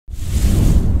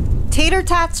tater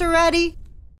tots are ready.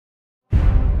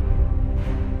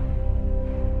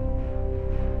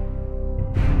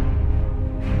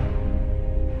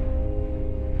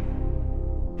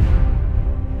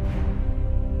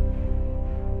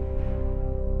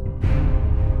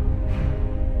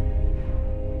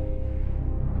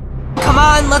 Come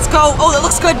on, let's go. Oh, that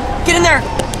looks good. Get in there.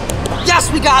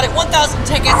 Yes, we got it. 1,000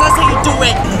 tickets. That's how you do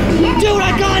it. Dude,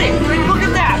 I got it. Look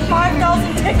at that.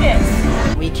 5,000 tickets.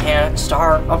 We can't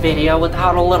start a video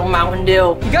without a little Mountain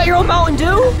Dew. You got your own Mountain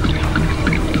Dew?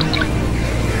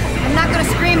 I'm not gonna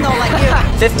scream though like you.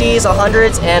 50s,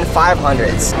 100s, and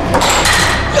 500s.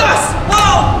 Yes!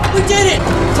 Whoa! We did it!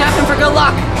 Tap him for good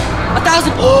luck.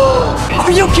 1,000. Oh!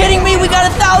 Are you kidding me? We got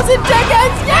 1,000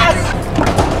 tickets! Yes!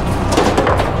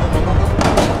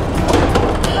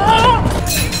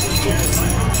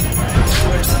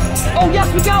 Oh yes,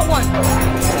 we got one!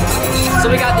 So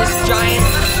we got this giant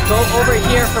boat over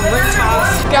here from Ring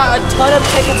Toss. We got a ton of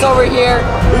tickets over here.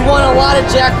 We won a lot of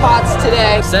jackpots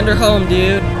today. Send her home,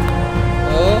 dude.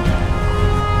 Oh.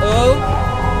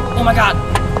 Oh. Oh my god.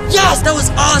 Yes, that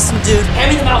was awesome, dude. Hand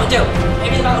me the Mountain Dew.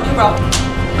 Hand me the Mountain Dew, bro.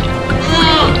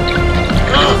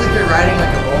 I don't think you're riding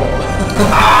like a bull.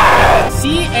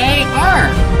 C-A-R.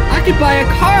 I could buy a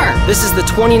car. This is the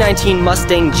 2019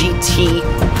 Mustang GT.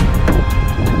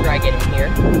 I get in here.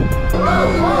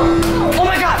 Oh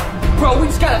my god! Bro, we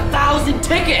just got 1,000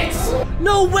 tickets!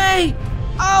 No way!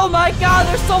 Oh my god,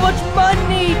 there's so much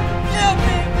money! Yeah,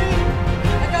 baby!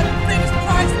 I got the biggest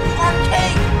prize in the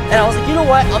arcade! And I was like, you know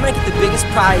what? I'm gonna get the biggest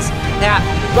prize at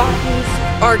Rocky's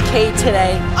Arcade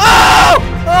today. Oh!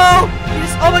 Oh!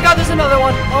 Oh my god, there's another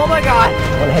one! Oh my god!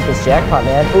 I wanna hit this jackpot,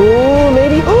 man. Ooh,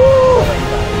 maybe. Ooh!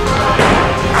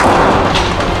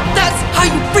 That's how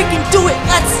you freaking do it!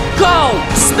 Let's go!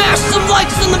 Smash some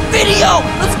likes on the video!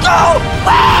 Let's go!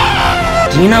 Ah!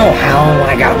 Do you know how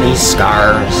I got these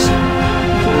scars,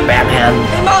 Batman?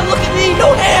 Hey mom, look at me!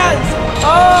 No hands!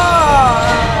 Oh!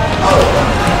 Oh!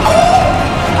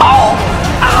 Oh!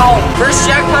 Ow! First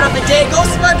jackpot of the day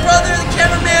goes to my brother, the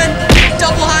cameraman.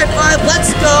 Double high five,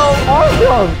 let's go!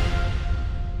 Awesome!